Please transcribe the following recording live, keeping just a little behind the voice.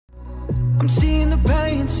I'm seeing the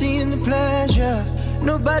pain, seeing the pleasure.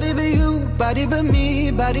 Nobody but you, body but me,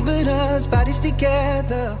 body but us, bodies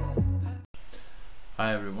together.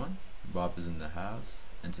 Hi everyone, Bob is in the house,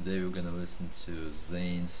 and today we're gonna listen to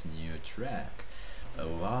Zayn's new track. A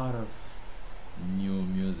lot of new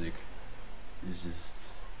music is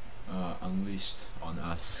just unleashed on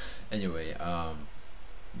us. Anyway,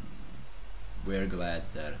 we're glad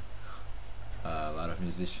that a lot of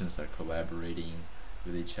musicians are collaborating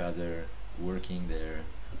with each other, working their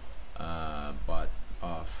butt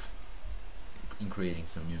off in creating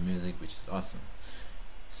some new music, which is awesome.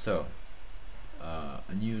 So,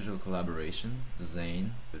 unusual collaboration,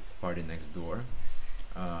 Zayn with PartyNextDoor,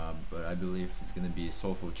 but I believe it's gonna be a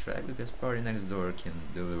soulful track because PartyNextDoor can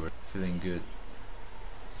deliver feeling good,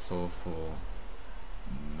 soulful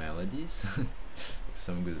melodies with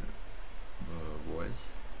some good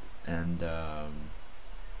voice, and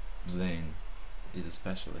Zayn is a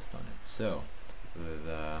specialist on it. So, with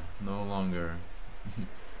no longer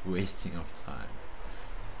wasting of time,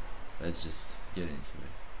 let's just get into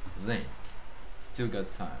it. Zayn, Still Got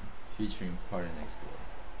Time, featuring PartyNextDoor.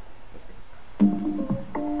 Let's go.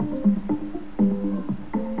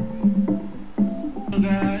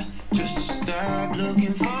 Just stop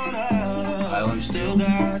looking for love. Island Still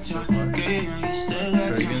got so time. far. Still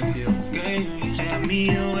got Caribbean time. feel. You send me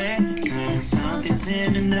away, turning something's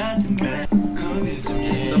into nothing bad.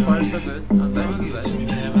 So far so good. Not bad.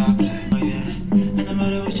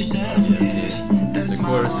 The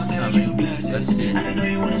chorus is coming. Let's see. And I know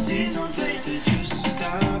you wanna see some faces. Just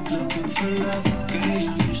stop looking for love. Girl,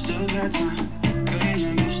 you still got time. Girl,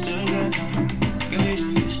 you still got time. Girl,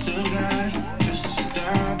 you still got. Just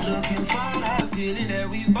stop looking for love. Feeling that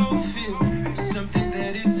we both feel something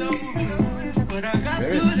that is so real. But I got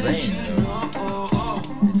Where is Zayn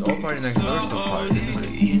though? It's all PartyNextDoor so far, isn't it?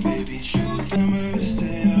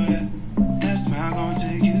 That's why I'm gonna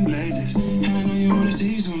take you places. And I know you wanna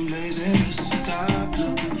see some places. Stop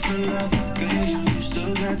looking for love. Girl, you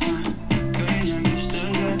still got time. Girl, you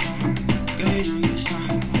still got time. Girl, you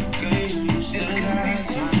still got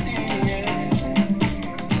time.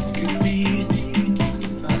 This could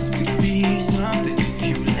be something if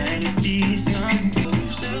you let it be something.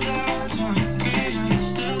 You still got time. Girl, you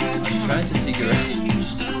still got time. I'm trying to figure out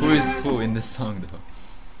who is who in this song though.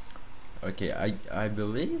 Okay, I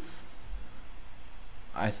believe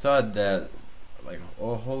I thought that like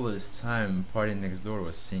all this time PartyNextDoor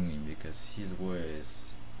was singing because his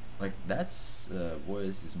voice, like that's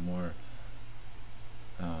voice is more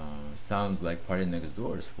sounds like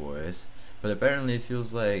PartyNextDoor's voice, but apparently it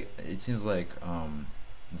seems like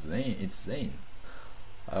Zayn. It's Zayn.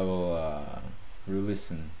 I will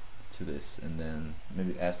re-listen to this and then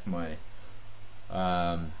maybe ask my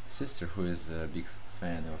sister, who is a big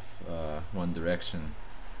fan of One Direction,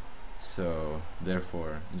 so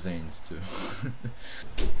therefore Zayn's too.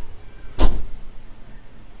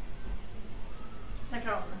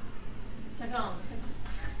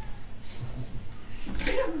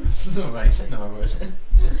 No, verkligen var det.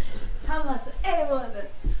 Han var så månader.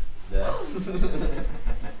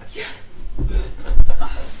 Yes!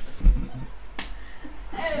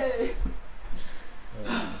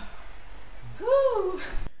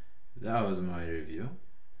 That was my review.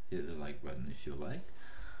 Hit the like button if you like.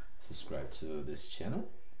 Subscribe to this channel,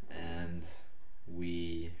 and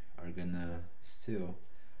we are gonna still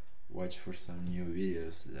watch for some new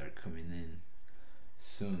videos that are coming in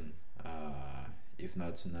soon. If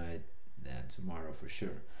not tonight, then tomorrow for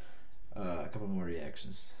sure. A couple more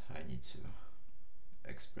reactions I need to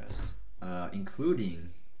express,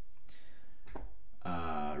 including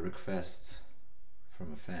request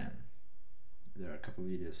from a fan. There are a couple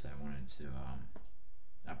videos I wanted to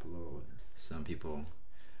upload. Some people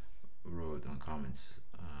wrote on comments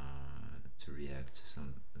to react to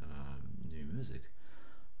some new music,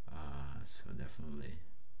 so definitely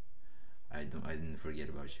I didn't forget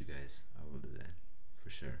about you guys. I will do that for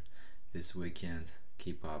sure. This weekend,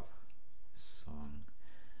 Keep Up song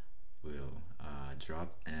will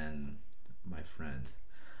drop, and my friend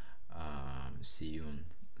Siyun,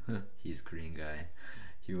 he's Korean guy,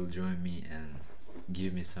 he will join me and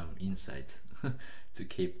give me some insight to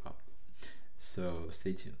K-pop. So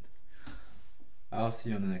stay tuned. I'll see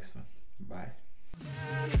you on the next one. Bye.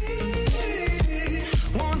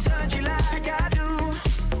 Won't touch you like I do.